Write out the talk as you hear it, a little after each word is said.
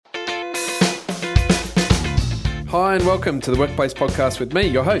Hi and welcome to the Workplace Podcast with me,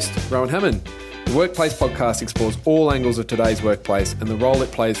 your host, Rowan Hamman. The Workplace Podcast explores all angles of today's workplace and the role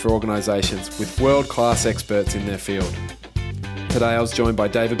it plays for organisations with world-class experts in their field. Today I was joined by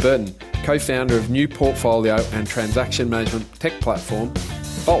David Burton, co-founder of new portfolio and transaction management tech platform,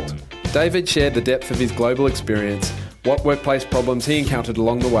 Valte. David shared the depth of his global experience, what workplace problems he encountered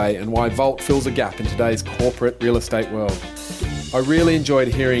along the way, and why Valte fills a gap in today's corporate real estate world. I really enjoyed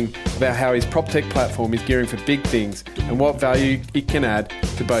hearing about how his PropTech platform is gearing for big things and what value it can add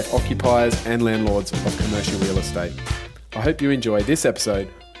to both occupiers and landlords of commercial real estate. I hope you enjoy this episode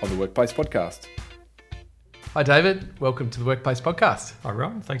of the Workplace Podcast. Hi David, welcome to the Workplace Podcast. Hi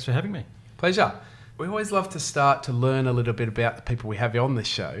Rowan, thanks for having me. Pleasure. We always love to start to learn a little bit about the people we have on this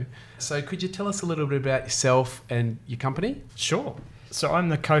show. So could you tell us a little bit about yourself and your company? Sure. So I'm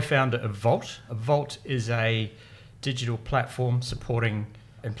the co-founder of Valte. Valte is a digital platform supporting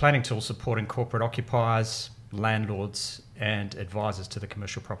and planning tools supporting corporate occupiers, landlords and advisors to the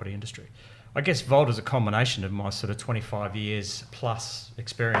commercial property industry. I guess Valte is a combination of my sort of 25 years plus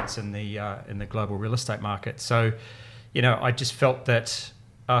experience in the global real estate market. So, I just felt that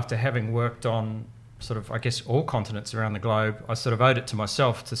after having worked on sort of, I guess, all continents around the globe, I sort of owed it to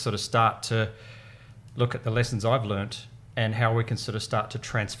myself to sort of start to look at the lessons I've learnt and how we can sort of start to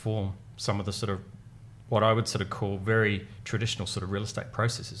transform some of the sort of what I would sort of call very traditional sort of real estate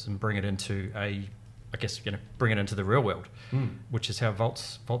processes and bring it into bring it into the real world, which is how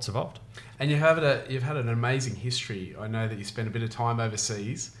Valte's evolved. And you've had an amazing history. I know that you spent a bit of time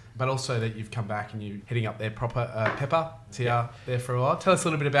overseas, but also that you've come back and you're heading up there Pepper there for a while. Tell us a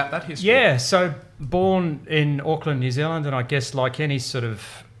little bit about that history. Yeah, so born in Auckland, New Zealand, and I guess like any sort of,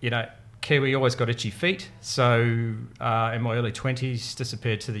 Kiwi, always got itchy feet. So in my early 20s,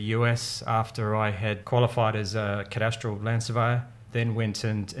 disappeared to the US after I had qualified as a cadastral land surveyor, then went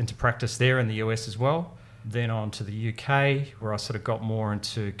into practice there in the US as well. Then on to the UK, where I sort of got more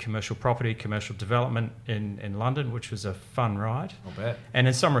into commercial property, commercial development in London, which was a fun ride. I'll bet. And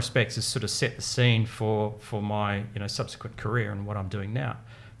in some respects, it's sort of set the scene for my subsequent career and what I'm doing now.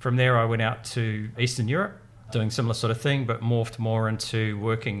 From there, I went out to Eastern Europe, doing similar sort of thing, but morphed more into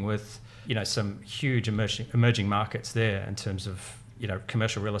working with some huge emerging markets there in terms of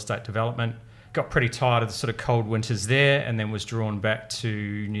commercial real estate development. Got pretty tired of the sort of cold winters there, and then was drawn back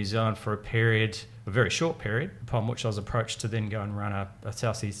to New Zealand for a very short period, upon which I was approached to then go and run a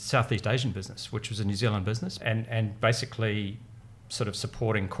Southeast Asian business, which was a New Zealand business, and basically sort of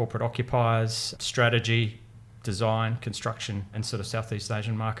supporting corporate occupiers, strategy, design, construction, and sort of Southeast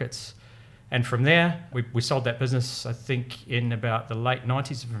Asian markets. And from there, we sold that business, I think, in about the late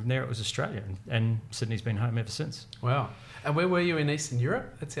 90s. And from there, it was Australia. And Sydney's been home ever since. Wow. And where were you in Eastern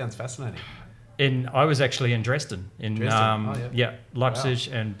Europe? That sounds fascinating. I was actually in Dresden.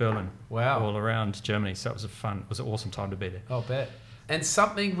 Leipzig and Berlin. Wow. All around Germany. So it was an awesome time to be there. I'll bet. And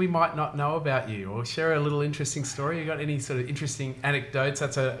something we might not know about you, or share a little interesting story. You got any sort of interesting anecdotes?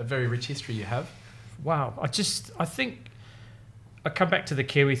 That's a very rich history you have. Wow. I think I come back to the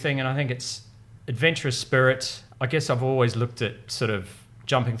Kiwi thing, and I think it's adventurous spirit. I guess I've always looked at sort of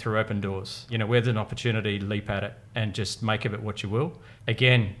jumping through open doors. Where's an opportunity, leap at it and just make of it what you will.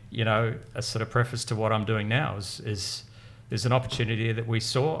 Again, a sort of preface to what I'm doing now is there's an opportunity that we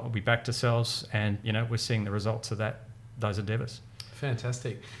saw, we backed ourselves, and we're seeing the results of those endeavours.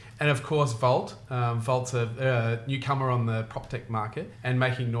 Fantastic. And of course, Valte. Valte's a newcomer on the PropTech market and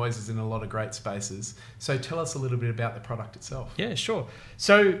making noises in a lot of great spaces. So tell us a little bit about the product itself. Yeah, sure.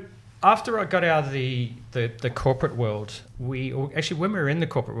 So after I got out of the corporate world, when we were in the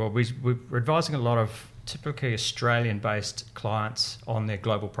corporate world, we were advising a lot of typically Australian-based clients on their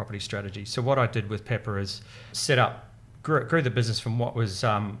global property strategy. So what I did with Pepper is grew the business from what was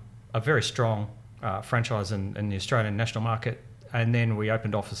a very strong franchise in the Australian national market, and then we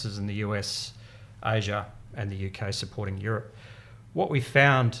opened offices in the US, Asia, and the UK supporting Europe. What we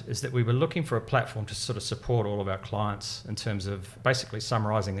found is that we were looking for a platform to sort of support all of our clients in terms of basically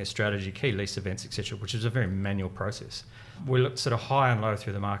summarising their strategy, key lease events, etc., which is a very manual process. We looked sort of high and low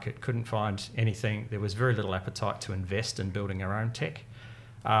through the market, couldn't find anything. There was very little appetite to invest in building our own tech.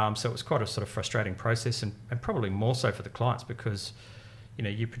 So it was quite a sort of frustrating process, and probably more so for the clients because,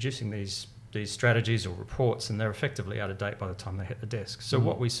 you're producing these strategies or reports and they're effectively out of date by the time they hit the desk. So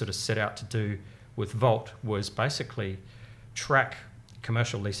what we sort of set out to do with Valte was basically track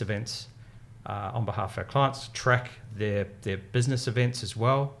commercial lease events on behalf of our clients, track their business events as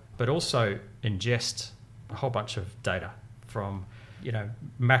well, but also ingest a whole bunch of data from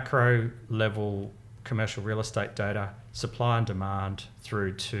macro level commercial real estate data, supply and demand,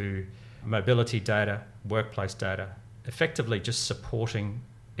 through to mobility data, workplace data, effectively just supporting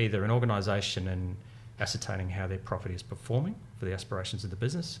either an organisation ascertaining how their property is performing for the aspirations of the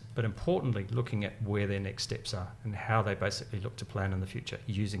business, but importantly, looking at where their next steps are and how they basically look to plan in the future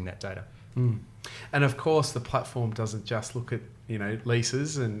using that data. And of course, the platform doesn't just look at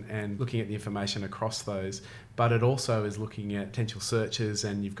leases and looking at the information across those, but it also is looking at potential searches,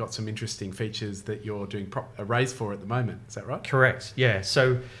 and you've got some interesting features that you're doing a raise for at the moment. Is that right? Correct. Yeah.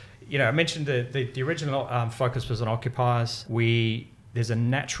 So, I mentioned the original focus was on occupiers. There's a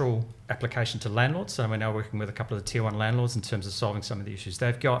natural application to landlords. So we're now working with a couple of the tier 1 landlords in terms of solving some of the issues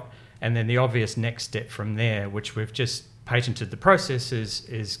they've got. And then the obvious next step from there, which we've just patented the process,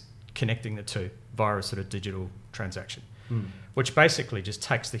 is connecting the two via a sort of digital transaction, which basically just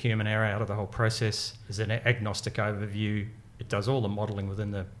takes the human error out of the whole process. There's an agnostic overview. It does all the modelling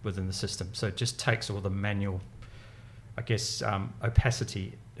within the system. So it just takes all the manual,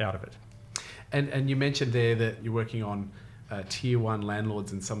 opacity out of it. And you mentioned there that you're working on tier 1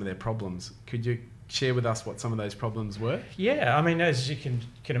 landlords and some of their problems. Could you share with us what some of those problems were? Yeah, I mean, as you can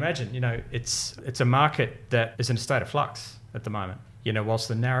imagine, it's a market that is in a state of flux at the moment. Whilst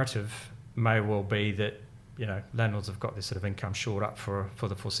the narrative may well be that, landlords have got this sort of income shored up for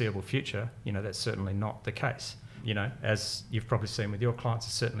the foreseeable future, that's certainly not the case. As you've probably seen with your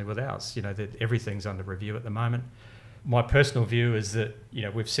clients, certainly with ours, that everything's under review at the moment. My personal view is that,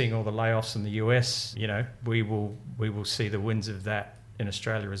 we've seen all the layoffs in the US, we will see the winds of that in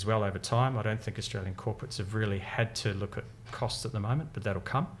Australia as well over time. I don't think Australian corporates have really had to look at costs at the moment, but that'll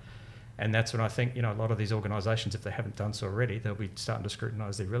come. And that's when I think, a lot of these organisations, if they haven't done so already, they'll be starting to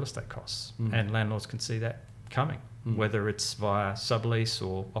scrutinise their real estate costs. And landlords can see that coming, whether it's via sublease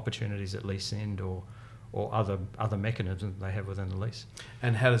or opportunities at lease end or other mechanisms they have within the lease.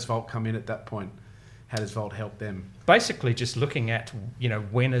 And how does Vault come in at that point? How does Vault help them? Basically just looking at,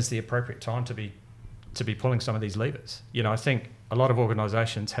 when is the appropriate time to be pulling some of these levers. I think a lot of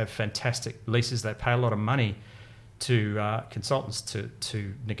organisations have fantastic leases. They pay a lot of money to consultants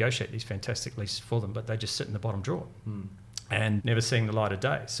to negotiate these fantastic leases for them, but they just sit in the bottom drawer and never seeing the light of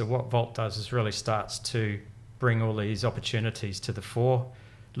day. So what Vault does is really starts to bring all these opportunities to the fore,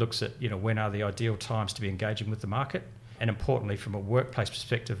 looks at, when are the ideal times to be engaging with the market. And importantly, from a workplace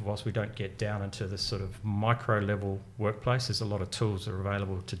perspective, whilst we don't get down into this sort of micro level workplace, there's a lot of tools that are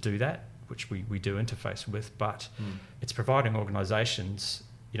available to do that, which we do interface with, but it's providing organisations,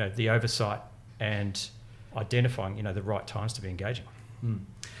 the oversight and identifying, the right times to be engaging.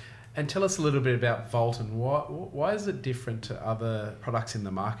 And tell us a little bit about Vault and why is it different to other products in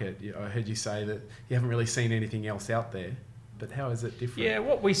the market? I heard you say that you haven't really seen anything else out there, but how is it different? Yeah,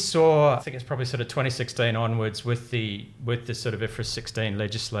 what we saw, I think it's probably sort of 2016 onwards with the sort of IFRS 16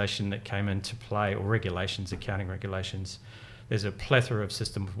 legislation that came into play, or regulations, accounting regulations. There's a plethora of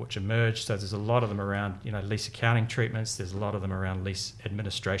systems which emerged. So there's a lot of them around, lease accounting treatments. There's a lot of them around lease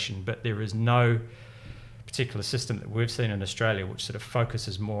administration, but there is no particular system that we've seen in Australia which sort of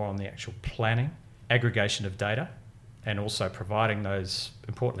focuses more on the actual planning, aggregation of data, and also providing those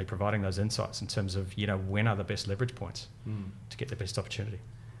insights in terms of, when are the best leverage points to get the best opportunity.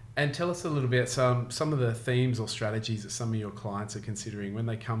 And tell us a little bit some of the themes or strategies that some of your clients are considering when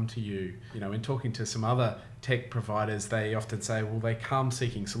they come to you. In talking to some other tech providers, they often say, well, they come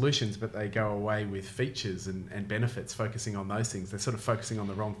seeking solutions, but they go away with features and benefits, focusing on those things. They're sort of focusing on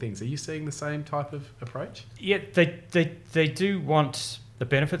the wrong things. Are you seeing the same type of approach? Yeah, they do want the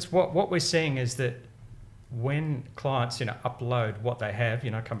benefits. What we're seeing is that when clients, upload what they have,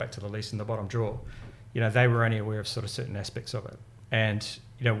 come back to the lease in the bottom drawer, they were only aware of sort of certain aspects of it. And,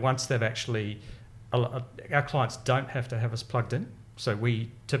 once they've actually, our clients don't have to have us plugged in. So we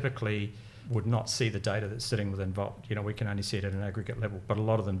typically would not see the data that's sitting within Vault. We can only see it at an aggregate level, but a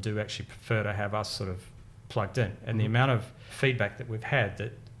lot of them do actually prefer to have us sort of plugged in. And the amount of feedback that we've had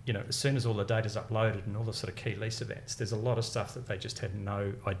that, as soon as all the data's uploaded and all the sort of key lease events, there's a lot of stuff that they just had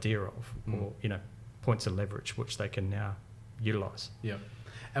no idea of or, points of leverage which they can now utilise. Yeah.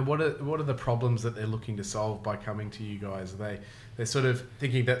 And what are the problems that they're looking to solve by coming to you guys? They're sort of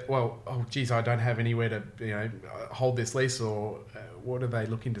thinking that, well, oh geez, I don't have anywhere to hold this lease, or what are they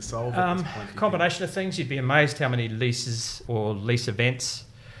looking to solve at this point? Combination of things. You'd be amazed how many leases or lease events,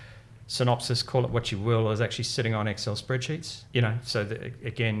 synopsis, call it what you will, is actually sitting on Excel spreadsheets. So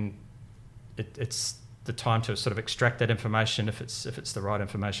again, it's the time to sort of extract that information if it's the right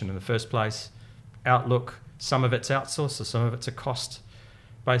information in the first place. Outlook, some of it's outsourced, or some of it's a cost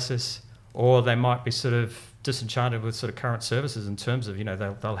basis, or they might be sort of disenchanted with sort of current services in terms of,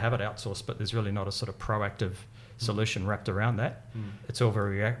 they'll have it outsourced, but there's really not a sort of proactive solution wrapped around that. It's all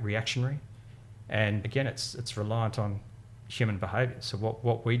very reactionary. And again, it's reliant on human behaviour. So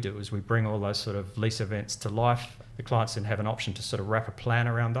what we do is we bring all those sort of lease events to life. The clients then have an option to sort of wrap a plan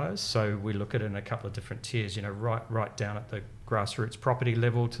around those. So we look at it in a couple of different tiers, right down at the grassroots property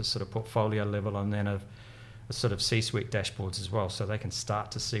level to sort of portfolio level, and then a sort of C-suite dashboards as well, so they can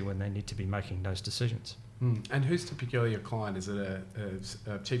start to see when they need to be making those decisions. And who's typically your client? Is it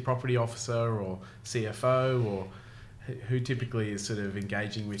a chief property officer or CFO, or who typically is sort of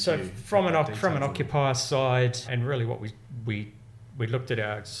engaging with you? So from an occupier side, and really what we looked at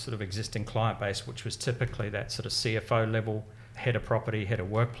our sort of existing client base, which was typically that sort of CFO level, head of property, head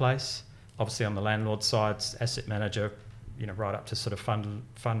of workplace. Obviously on the landlord side, asset manager, right up to sort of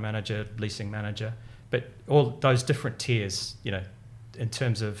fund manager, leasing manager. But all those different tiers, in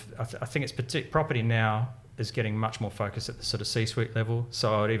terms of, I think it's property now is getting much more focused at the sort of C-suite level.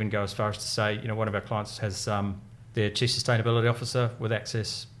 So I would even go as far as to say, one of our clients has their chief sustainability officer with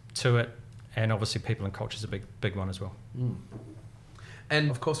access to it, and obviously people and culture is a big one as well. And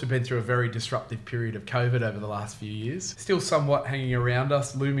of course, we've been through a very disruptive period of COVID over the last few years. Still somewhat hanging around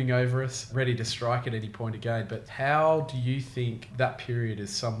us, looming over us, ready to strike at any point again. But how do you think that period has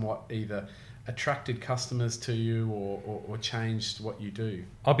somewhat either attracted customers to you or changed what you do?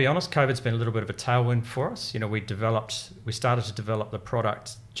 I'll be honest, COVID's been a little bit of a tailwind for us. We started to develop the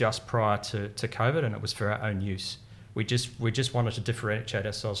product just prior to COVID, and it was for our own use. We just wanted to differentiate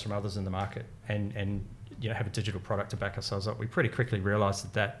ourselves from others in the market and have a digital product to back ourselves up. We pretty quickly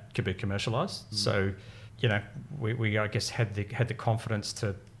realised that could be commercialised. So, we I guess had the confidence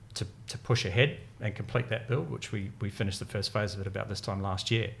to push ahead and complete that build, which we finished the first phase of it about this time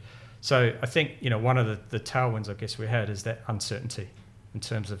last year. So I think, one of the tailwinds I guess we had is that uncertainty in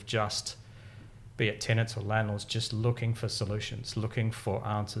terms of just, be it tenants or landlords, just looking for solutions, looking for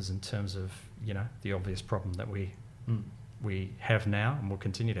answers in terms of, the obvious problem that we have now and will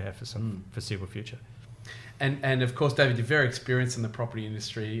continue to have for some foreseeable future. And of course, David, you're very experienced in the property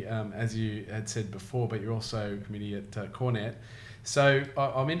industry, as you had said before, but you're also a committee at Cornet. So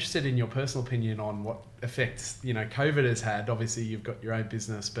I'm interested in your personal opinion on what effects, COVID has had. Obviously, you've got your own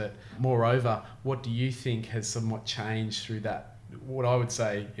business, but moreover, what do you think has somewhat changed through that, what I would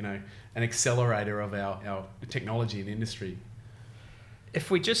say, an accelerator of our technology and industry? If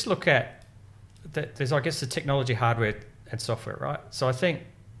we just look at, there's, I guess, the technology, hardware and software, right? So I think,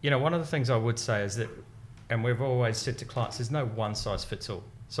 one of the things I would say is that, and we've always said to clients, there's no one size fits all.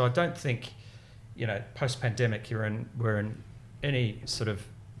 So I don't think, post-pandemic, we're in any sort of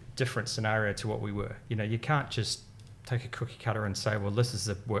different scenario to what we were. You can't just take a cookie cutter and say, well, this is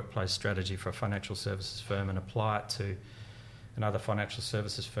the workplace strategy for a financial services firm and apply it to another financial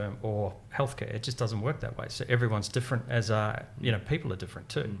services firm or healthcare. It just doesn't work that way. So everyone's different, as people are different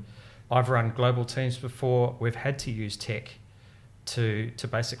too. I've run global teams before. We've had to use tech to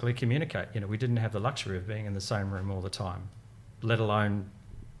basically communicate. We didn't have the luxury of being in the same room all the time, let alone,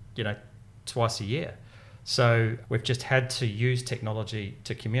 twice a year. So we've just had to use technology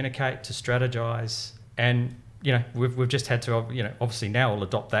to communicate, to strategize, and we've just had to obviously now all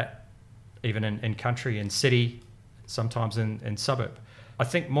adopt that, even in country and city, sometimes in suburb. I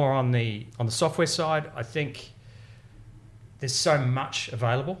think more on the software side, I think there's so much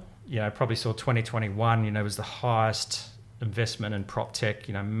available. Probably saw 2021, was the highest investment in prop tech,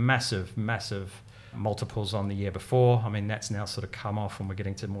 massive multiples on the year before. I mean, that's now sort of come off and we're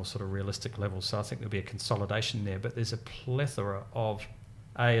getting to more sort of realistic levels. So I think there'll be a consolidation there, but there's a plethora of,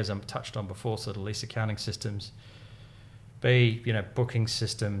 A, as I touched on before, sort of lease accounting systems, B, booking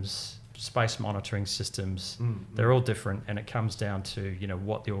systems, space monitoring systems. They're all different, and it comes down to,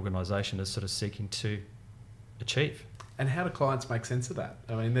 what the organisation is sort of seeking to achieve. And how do clients make sense of that?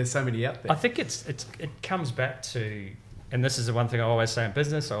 I mean, there's so many out there. I think it comes back to, and this is the one thing I always say in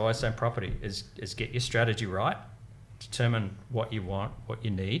business, I always say in property, is get your strategy right, determine what you want, what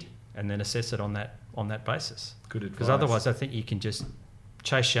you need, and then assess it on that basis. Good advice. Because otherwise I think you can just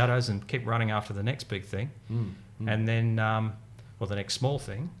chase shadows and keep running after the next big thing, and then, or the next small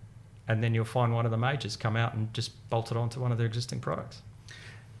thing, and then you'll find one of the majors come out and just bolt it onto one of their existing products.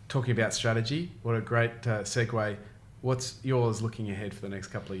 Talking about strategy, what a great segue. What's yours looking ahead for the next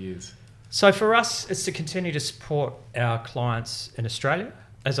couple of years? So for us, it's to continue to support our clients in Australia.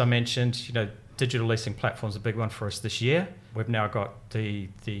 As I mentioned, digital leasing platform is a big one for us this year. We've now got the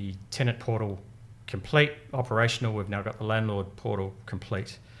tenant portal complete, operational. We've now got the landlord portal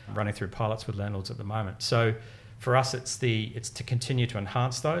complete, running through pilots with landlords at the moment. So for us, it's to continue to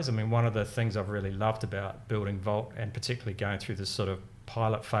enhance those. I mean, one of the things I've really loved about building Vault, and particularly going through this sort of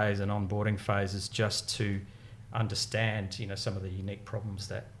pilot phase and onboarding phase, is just to understand, some of the unique problems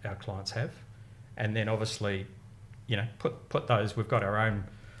that our clients have, and then obviously, put those. We've got our own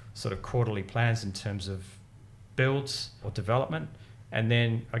sort of quarterly plans in terms of builds or development, and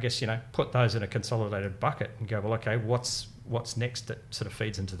then I guess, put those in a consolidated bucket and go, well, okay, what's next that sort of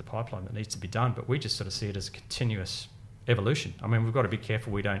feeds into the pipeline that needs to be done? But we just sort of see it as a continuous evolution. I mean, we've got to be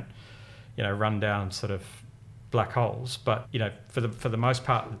careful we don't, run down sort of black holes. But, for the most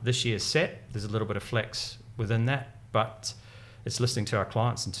part, this year's set, there's a little bit of flex within that, but it's listening to our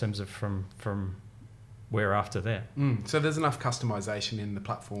clients in terms of from where after there. So there's enough customization in the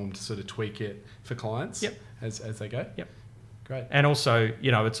platform to sort of tweak it for clients as they go? Yep. Great. And also,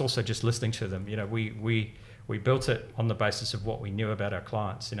 it's also just listening to them. We built it on the basis of what we knew about our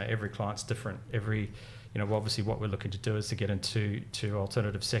clients. Every client's different. Obviously what we're looking to do is to get into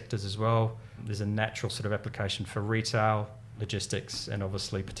alternative sectors as well. There's a natural sort of application for retail, logistics, and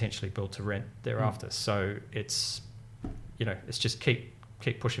obviously potentially build to rent thereafter. So it's just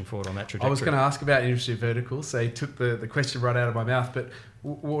keep pushing forward on that trajectory. I was going to ask about industry verticals, so you took the question right out of my mouth, but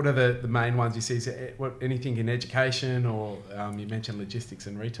what are the main ones you see? Is it, anything in education, or you mentioned logistics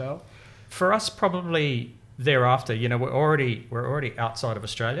and retail? For us, probably thereafter, we're already outside of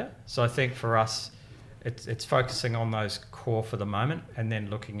Australia. So I think for us, it's focusing on those core for the moment, and then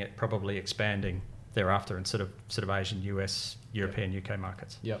looking at probably expanding thereafter in sort of Asian, US, European, UK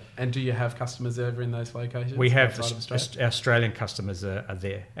markets. Yep. And do you have customers over in those locations? We have Australian customers are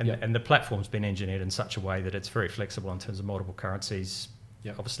there, and the platform's been engineered in such a way that it's very flexible in terms of multiple currencies,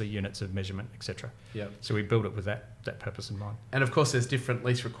 obviously units of measurement, etc. So we build it with that purpose in mind. And of course, there's different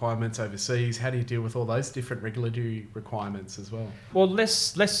lease requirements overseas. How do you deal with all those different regulatory requirements as well? Well,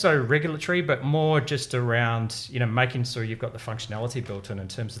 less so regulatory, but more just around making sure you've got the functionality built in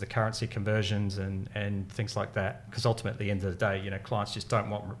terms of the currency conversions and things like that. Because ultimately, at the end of the day, clients just don't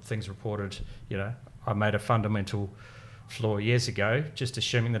want things reported. I made a fundamental flaw years ago, just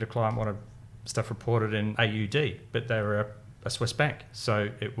assuming that a client wanted stuff reported in AUD, but they were a Swiss bank, so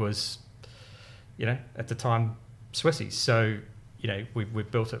it was, at the time, Swissies. So, we've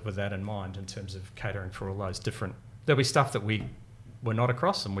built it with that in mind in terms of catering for all those different. There'll be stuff that we're not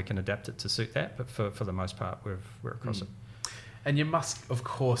across, and we can adapt it to suit that. But for the most part, we're across it. And you must, of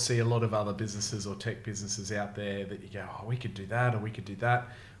course, see a lot of other businesses or tech businesses out there that you go, oh, we could do that, or we could do that.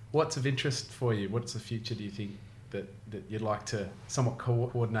 What's of interest for you? What's the future, do you think, that you'd like to somewhat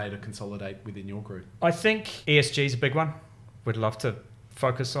coordinate or consolidate within your group? I think ESG is a big one. We'd love to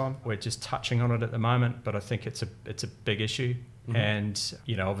focus on. We're just touching on it at the moment, but I think it's a big issue. Mm-hmm. And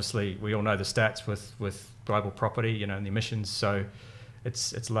obviously we all know the stats with global property, and the emissions. So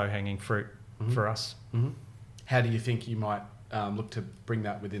it's low hanging fruit for us. Mm-hmm. How do you think you might look to bring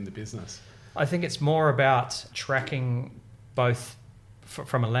that within the business? I think it's more about tracking both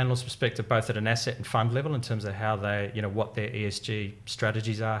from a landlord's perspective, both at an asset and fund level, in terms of how they, what their ESG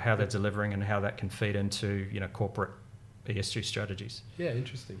strategies are, how they're delivering, and how that can feed into corporate ESG strategies. Yeah,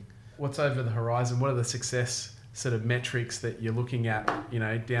 interesting. What's over the horizon? What are the success sort of metrics that you're looking at,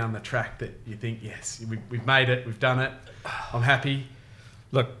 down the track that you think, yes, we've made it, we've done it, I'm happy?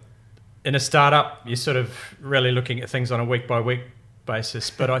 Look, in a startup, you're sort of really looking at things on a week-by-week basis.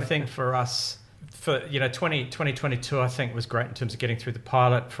 But I think for us, 2022, I think was great in terms of getting through the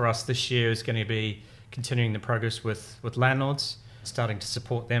pilot. For us this year is going to be continuing the progress with landlords, starting to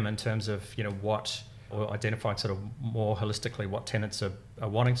support them in terms of, or identifying sort of more holistically what tenants are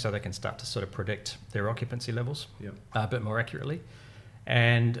wanting, so they can start to sort of predict their occupancy levels a bit more accurately.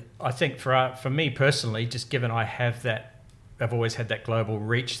 And I think for me personally, just given I've always had that global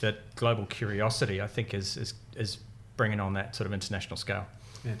reach, that global curiosity, I think is bringing on that sort of international scale.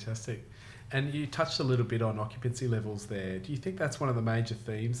 Fantastic. And you touched a little bit on occupancy levels there. Do you think that's one of the major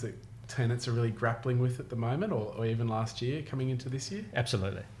themes that tenants are really grappling with at the moment, or even last year coming into this year?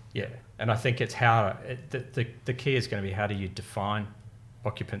 Absolutely. Yeah, and I think it's the key is going to be how do you define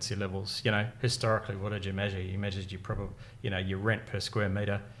occupancy levels? Historically, what did you measure? You measured your rent per square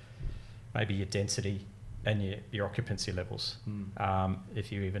metre, maybe your density, and your occupancy levels.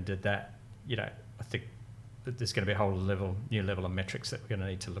 If you even did that, I think that there's going to be a whole new level of metrics that we're going to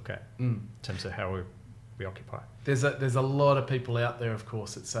need to look at in terms of how we occupy. There's a lot of people out there, of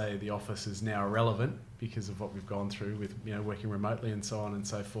course, that say the office is now irrelevant because of what we've gone through with working remotely and so on and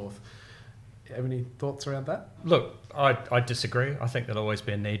so forth. Have any thoughts around that? Look, I disagree. I think there'll always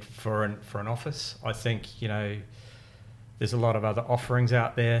be a need for an office. I think there's a lot of other offerings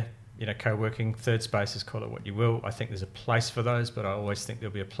out there. Co-working, third spaces, call it what you will. I think there's a place for those, but I always think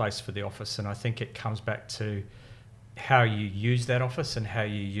there'll be a place for the office. And I think it comes back to how you use that office and how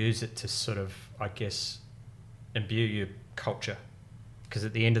you use it to sort of, I guess, imbue your culture. Because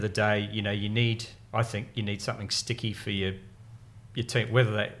at the end of the day, you need something sticky for your team,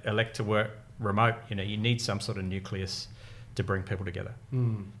 whether they elect to work remote, you need some sort of nucleus to bring people together.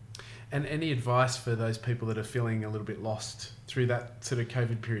 And any advice for those people that are feeling a little bit lost through that sort of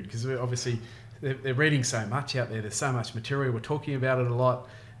COVID period? Because obviously they're reading so much out there. There's so much material. We're talking about it a lot.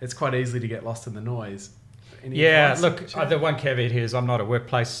 It's quite easy to get lost in the noise. Look, the one caveat here is I'm not a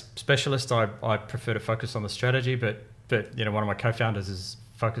workplace specialist. I prefer to focus on the strategy, but one of my co-founders is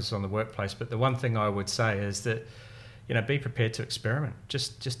focused on the workplace. But the one thing I would say is that, be prepared to experiment.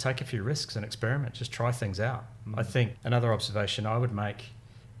 Just take a few risks and experiment. Just try things out. I think another observation I would make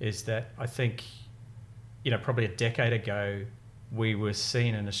is that I think, probably a decade ago, we were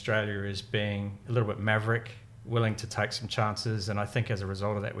seen in Australia as being a little bit maverick, willing to take some chances. And I think as a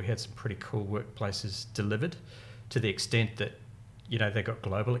result of that, we had some pretty cool workplaces delivered to the extent that, they got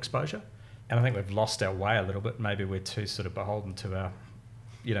global exposure. And I think we've lost our way a little bit. Maybe we're too sort of beholden to our,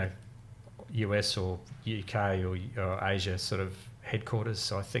 US or UK or Asia sort of headquarters.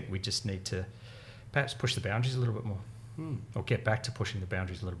 So I think we just need to perhaps push the boundaries a little bit more. Or get back to pushing the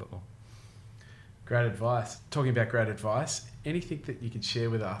boundaries a little bit more. Great advice. Talking about great advice, anything that you could share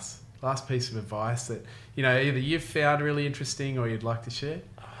with us? Last piece of advice that, either you've found really interesting or you'd like to share?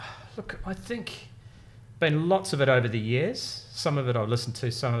 Look, I think been lots of it over the years. Some of it I've listened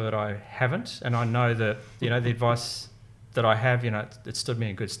to, some of it I haven't. And I know that, the advice that I have, it stood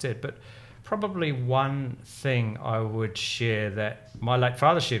me in good stead. But probably one thing I would share that my late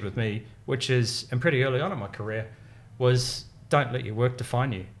father shared with me, which is, and pretty early on in my career, was don't let your work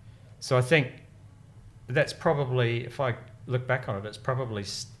define you. So I think that's probably, if I look back on it, it's probably,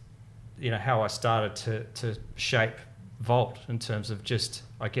 how I started to shape Valte in terms of just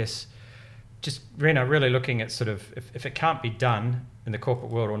really looking at sort of, if it can't be done in the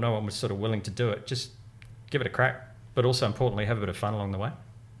corporate world or no one was sort of willing to do it, just give it a crack, but also importantly, have a bit of fun along the way.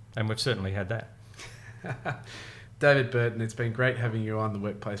 And we've certainly had that. David Burton, it's been great having you on the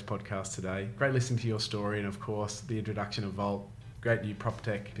Workplace Podcast today. Great listening to your story and, of course, the introduction of Valte. Great new prop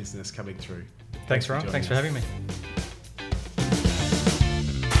tech business coming through. Thanks Ron. Thanks for having me.